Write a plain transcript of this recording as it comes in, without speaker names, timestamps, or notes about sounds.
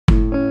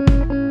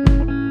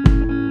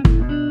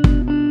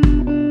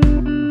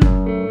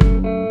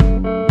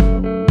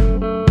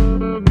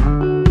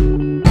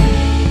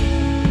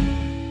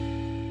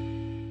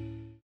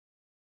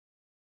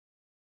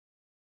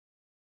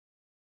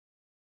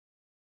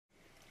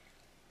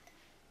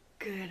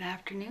Good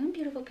afternoon,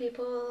 beautiful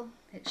people.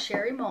 It's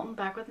Sherry Moulton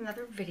back with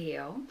another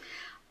video.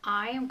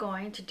 I am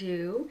going to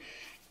do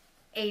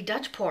a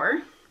Dutch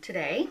pour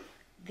today.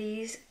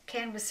 These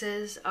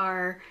canvases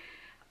are,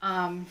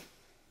 I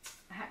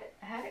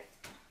had it.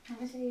 Let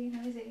me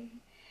see.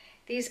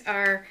 These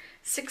are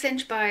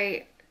 6"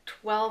 by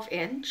 12".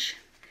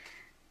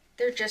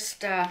 They're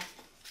just, they're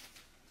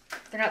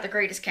not the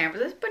greatest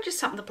canvases, but just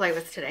something to play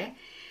with today.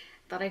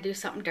 Thought I'd do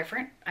something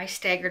different. I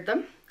staggered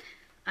them.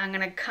 I'm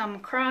going to come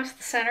across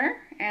the center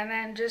and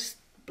then just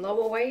blow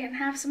away and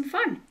have some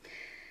fun.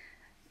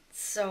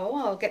 So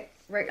I'll get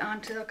right on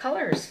to the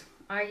colors.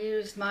 I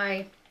used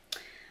my,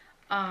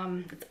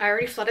 I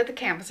already flooded the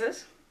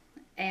canvases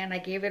and I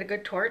gave it a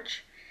good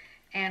torch.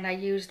 And I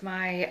used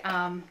my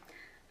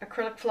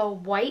acrylic flow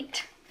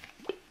white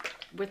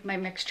with my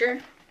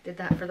mixture. Did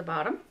that for the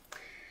bottom.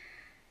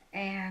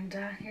 And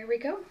here we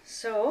go.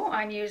 So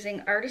I'm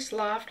using Artist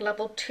Loft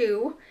Level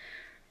 2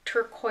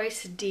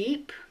 Turquoise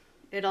Deep.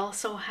 It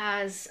also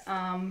has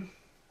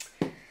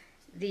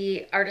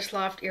the Artist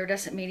Loft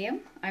Iridescent Medium.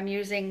 I'm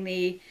using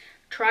the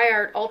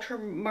DecoArt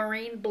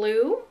Ultramarine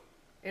Blue.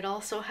 It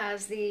also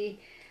has the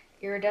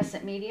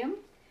Iridescent Medium.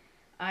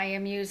 I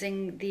am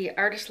using the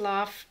Artist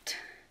Loft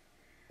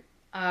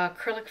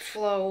Acrylic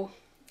Flow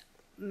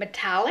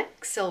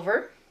Metallic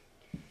Silver.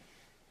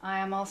 I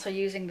am also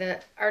using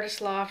the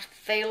Artist Loft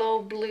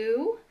Phthalo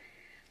Blue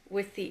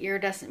with the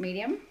Iridescent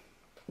Medium.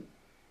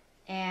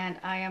 And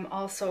I am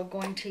also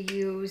going to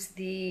use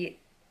the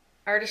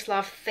Artist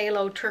Loft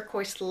Phthalo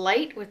Turquoise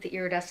Light with the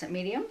Iridescent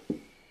Medium.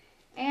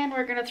 And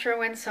we're going to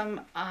throw in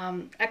some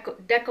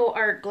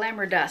DecoArt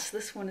Glamour Dust.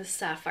 This one is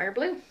Sapphire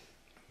Blue.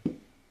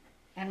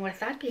 And with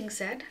that being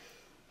said,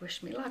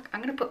 wish me luck.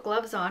 I'm going to put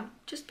gloves on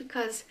just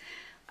because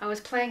I was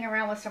playing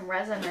around with some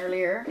resin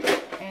earlier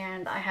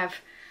and I have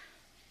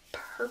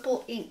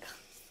purple ink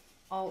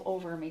all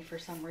over me for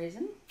some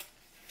reason.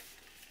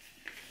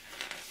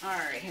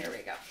 Alright, here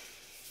we go.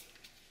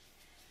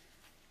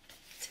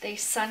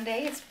 Today's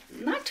Sunday. It's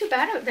not too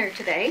bad out there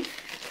today.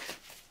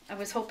 I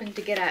was hoping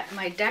to get at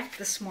my deck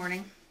this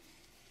morning,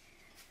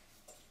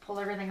 pull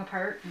everything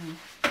apart and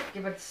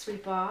give it a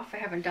sweep off. I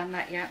haven't done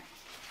that yet.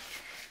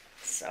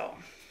 So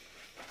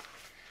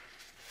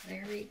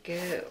there we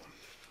go.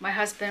 My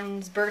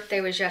husband's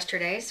birthday was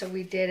yesterday, so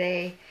we did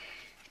he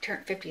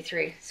turned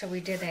 53. So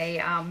we did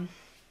a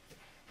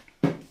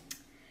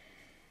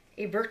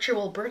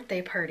virtual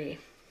birthday party.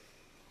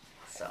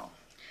 So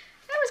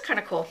that was kind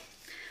of cool.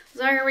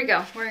 So here we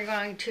go. We're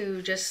going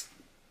to just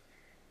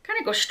kind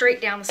of go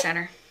straight down the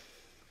center.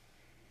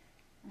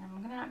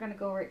 I'm not going to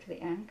go right to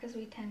the end because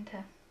we tend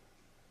to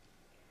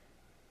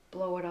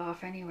blow it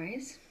off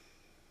anyways.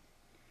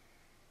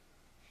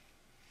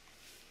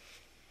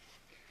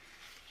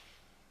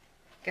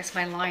 Guess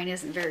my line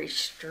isn't very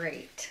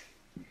straight.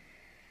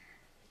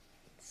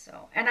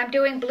 So, and I'm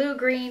doing blue,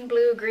 green,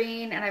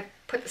 and I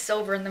put the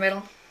silver in the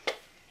middle.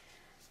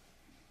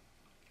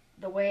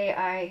 The way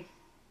I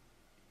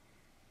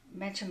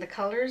mentioned the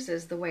colors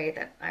is the way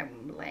that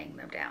I'm laying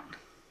them down.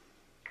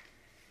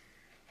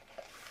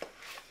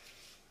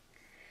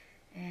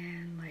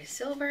 And my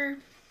silver.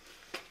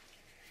 I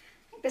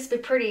think this would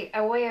be pretty,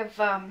 a way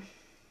of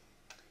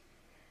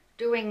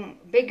doing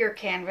bigger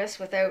canvas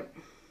without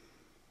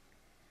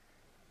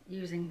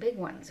using big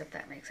ones, if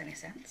that makes any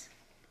sense.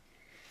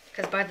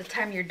 Because by the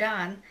time you're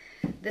done,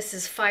 this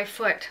is 5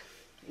 foot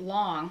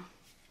long.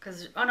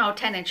 Because, oh no,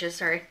 10 inches,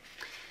 sorry.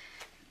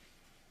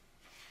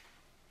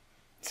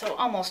 So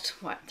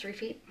almost, what, 3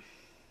 feet?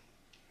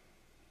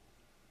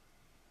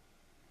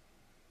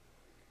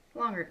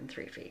 Longer than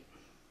 3 feet.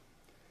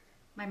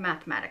 My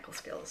mathematical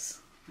skills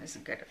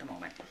isn't good at the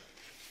moment. And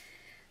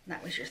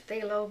that was your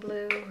phthalo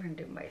blue. We're going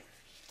to do my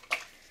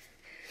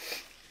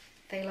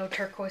phthalo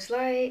turquoise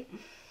light.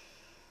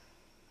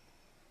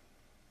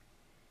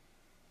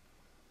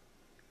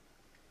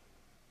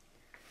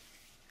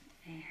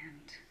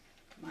 And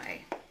my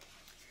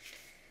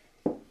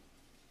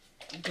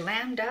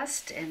glam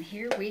dust, and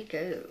here we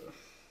go.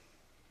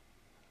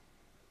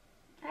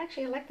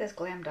 Actually, I like this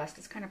glam dust.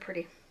 It's kind of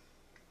pretty.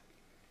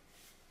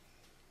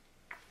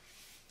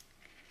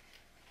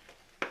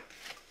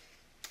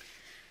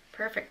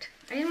 Perfect.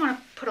 I didn't want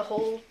to put a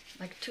whole,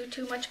 like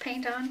too much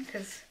paint on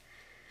because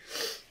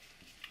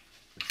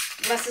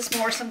less is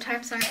more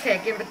sometimes.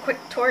 Okay, give it a quick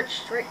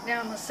torch right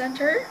down the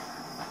center.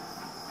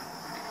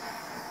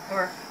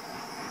 Or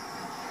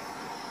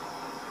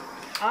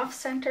off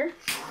center.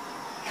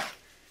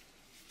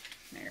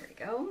 There we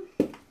go.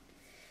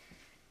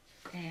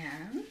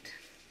 And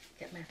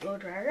get my blow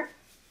dryer.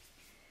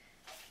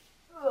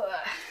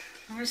 Ugh.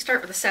 I'm going to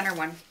start with the center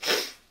one.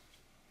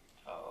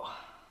 Oh.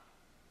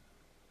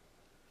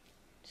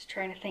 Just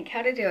trying to think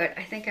how to do it.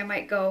 I think I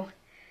might go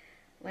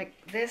like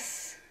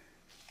this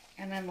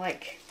and then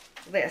like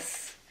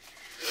this.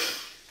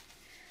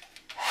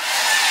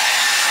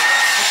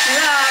 Wish me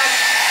luck.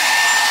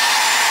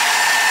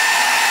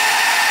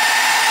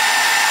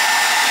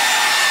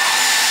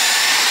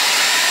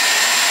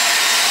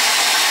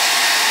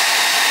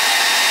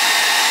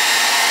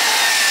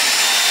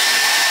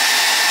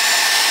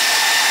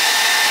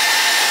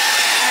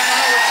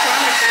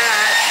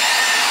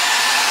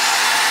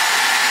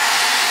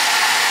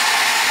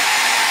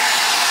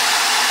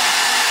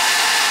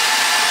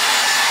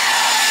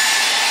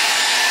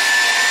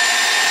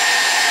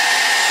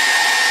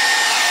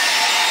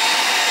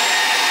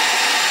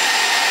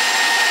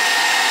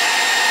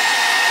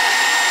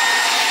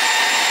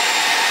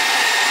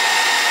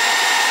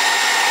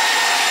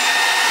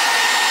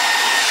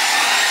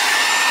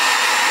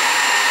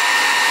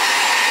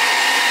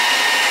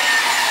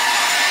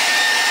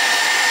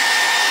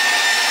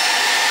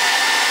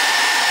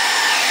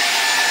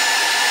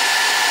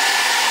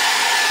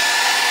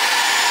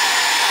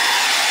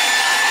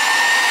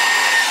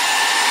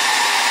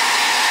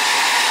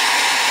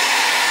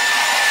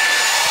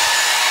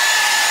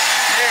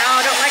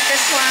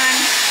 this one.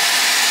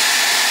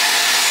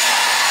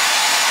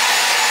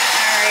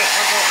 All right,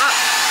 we'll go up.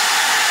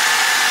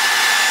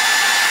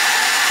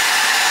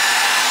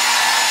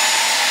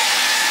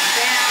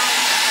 Down.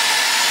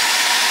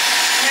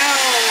 No.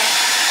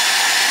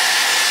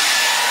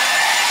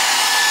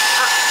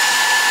 Up.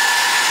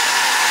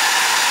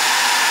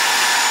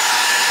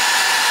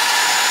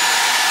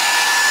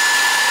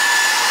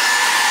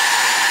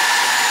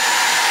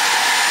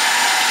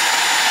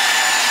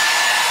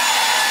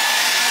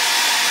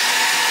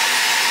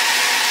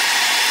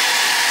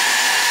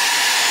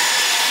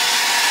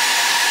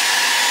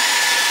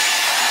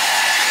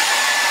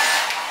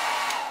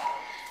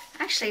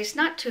 Actually, it's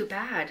not too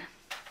bad.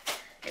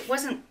 It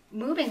wasn't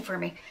moving for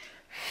me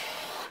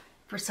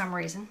for some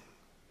reason.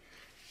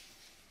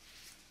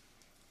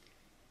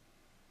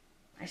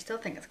 I still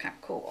think it's kind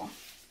of cool.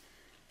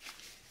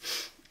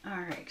 All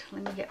right,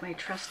 let me get my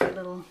trusty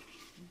little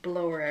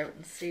blower out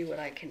and see what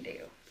I can do.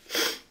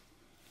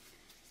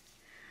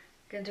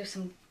 Gonna do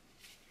some,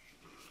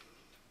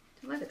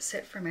 let it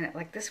sit for a minute.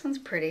 Like this one's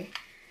pretty.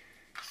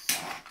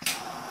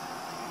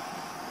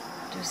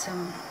 Do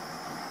some,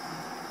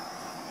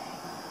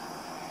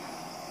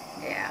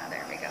 yeah,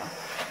 there we go.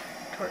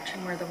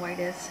 Torching where the white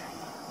is.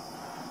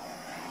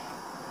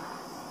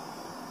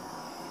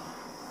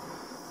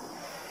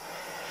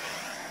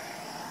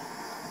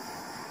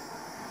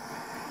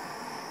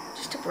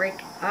 Just to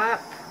break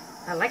up.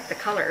 I like the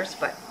colors,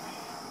 but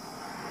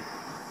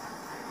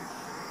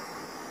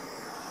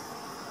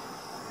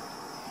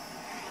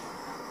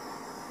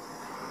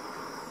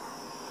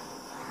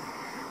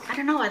I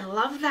don't know, I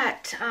love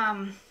that,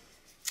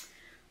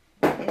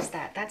 what is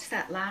that? That's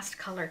that last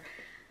color.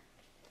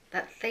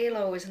 That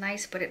phthalo is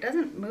nice, but it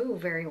doesn't move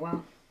very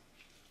well.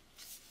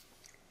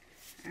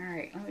 All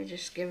right, let me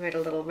just give it a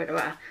little bit of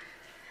a,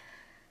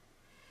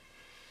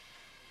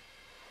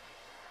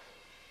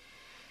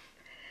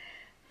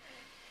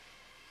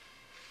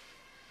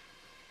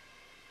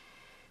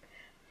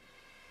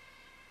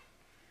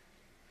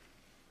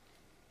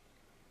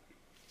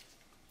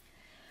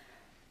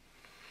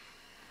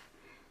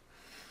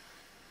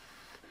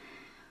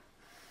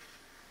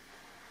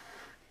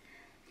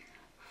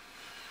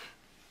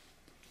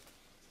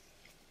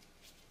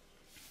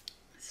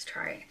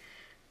 try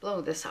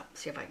blow this up,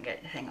 see if I can get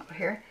anything up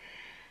here.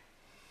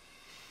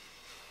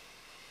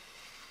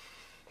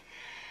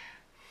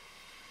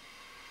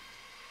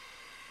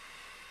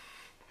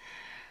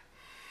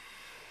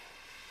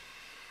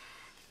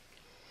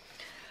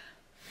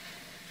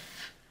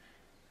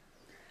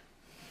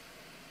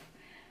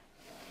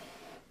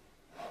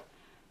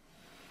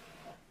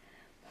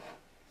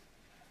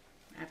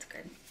 That's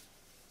good.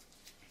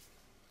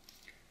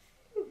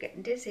 Ooh,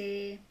 getting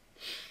dizzy.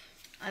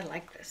 I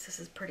like this. This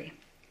is pretty.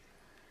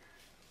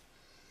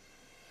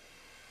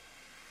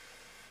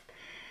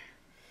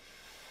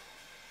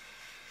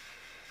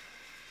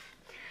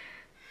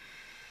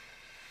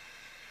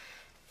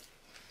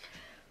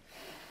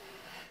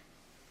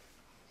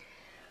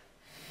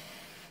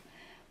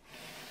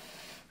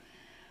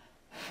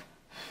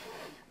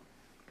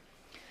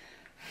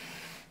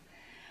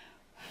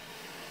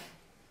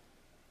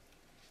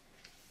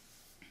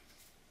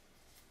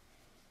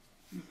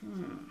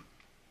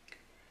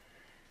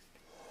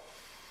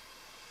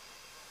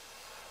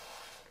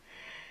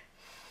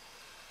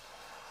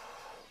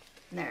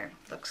 There,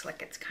 looks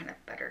like it's kind of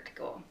better to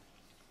go.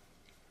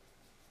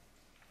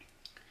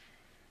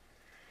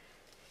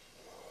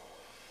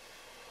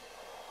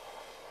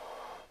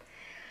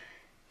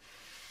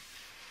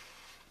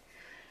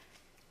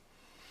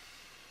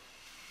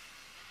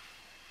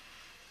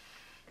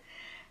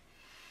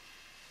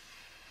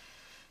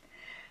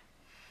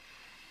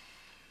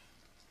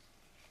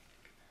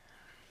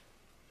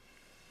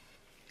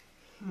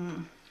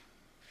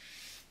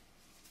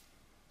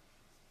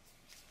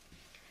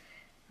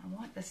 I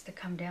want this to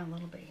come down a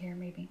little bit here,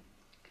 maybe.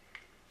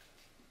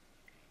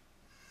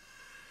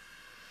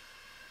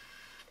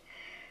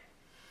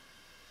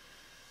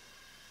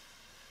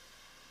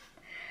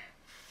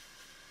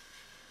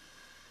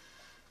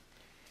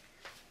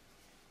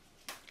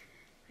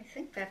 I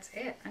think that's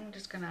it. I'm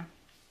just gonna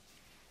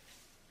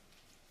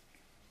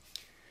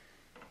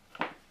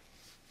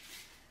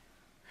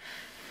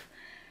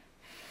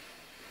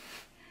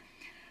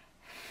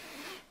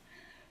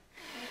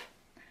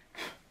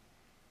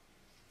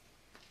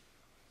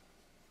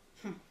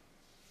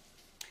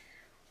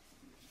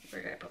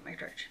where did I put my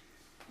torch?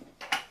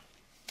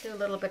 Do a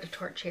little bit of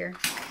torch here.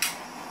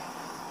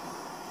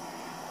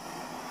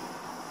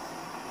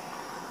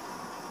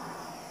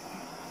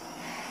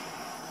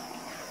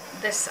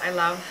 This I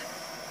love.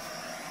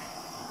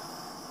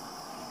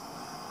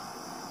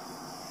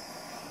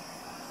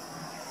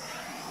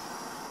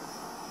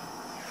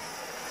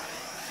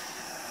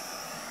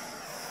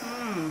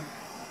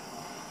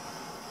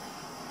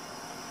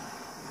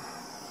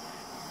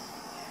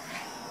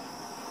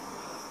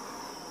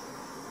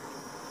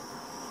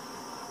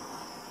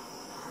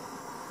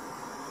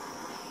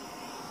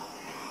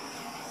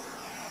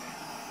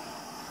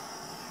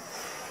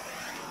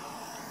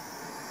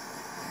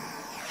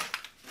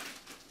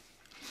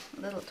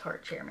 little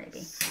torch here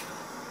maybe.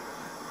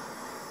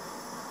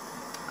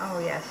 Oh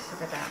yes,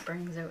 look at that,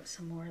 brings out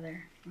some more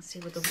there. Let's see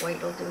what the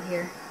white will do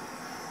here.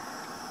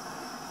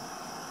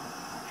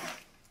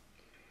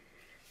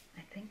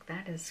 I think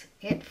that is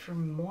it for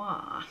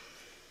moi.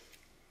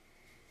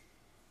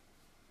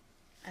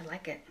 I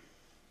like it.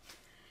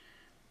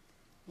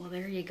 Well,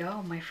 there you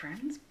go, my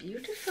friends.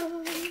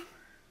 Beautiful.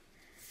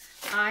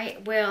 I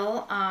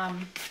will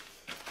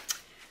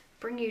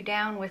bring you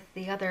down with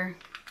the other,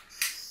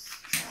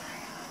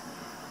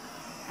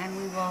 and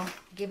we will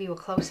give you a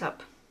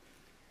close-up.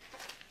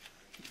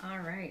 All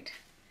right.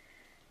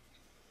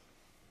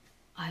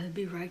 I'll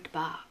be right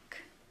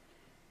back.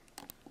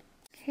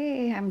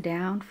 Okay, I'm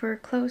down for a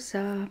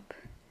close-up.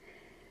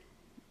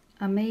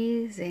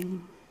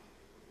 Amazing.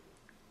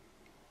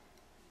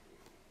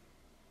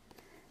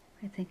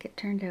 I think it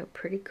turned out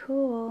pretty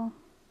cool.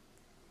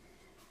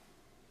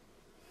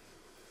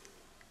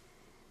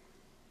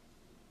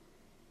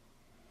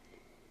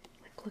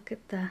 Look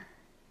at the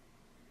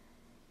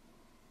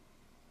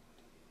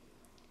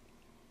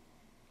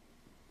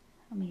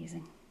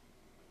amazing.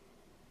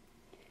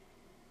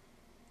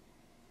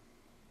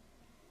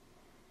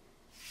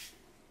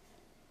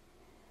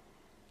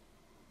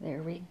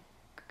 There we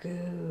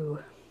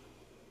go.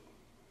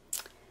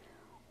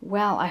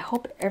 Well, I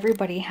hope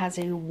everybody has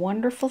a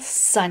wonderful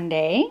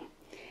Sunday.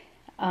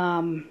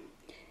 Yeah,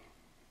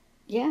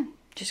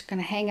 just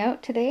gonna hang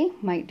out today.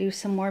 Might do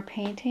some more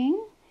painting.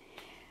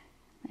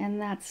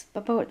 And that's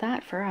about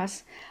that for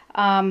us.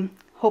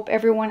 Hope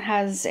everyone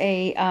has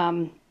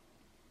a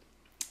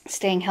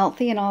staying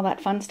healthy and all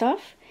that fun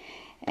stuff.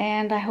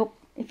 And I hope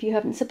if you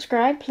haven't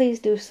subscribed, please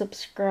do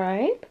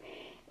subscribe.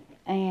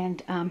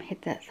 And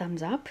hit that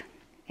thumbs up.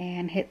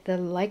 And hit the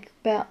like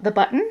bell, the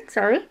button,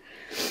 sorry.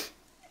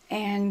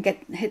 And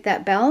hit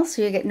that bell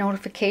so you get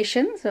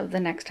notifications of the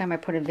next time I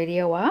put a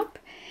video up.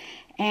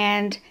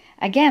 And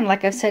again,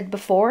 like I've said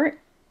before,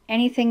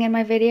 anything in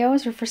my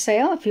videos are for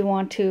sale. If you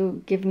want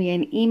to give me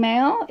an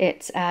email,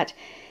 it's at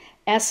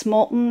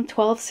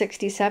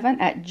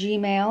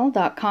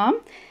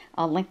smoulton1267@gmail.com.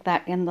 I'll link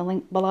that in the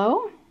link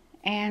below.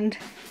 And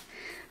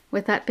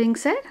with that being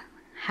said,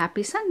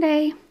 happy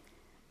Sunday.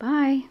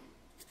 Bye.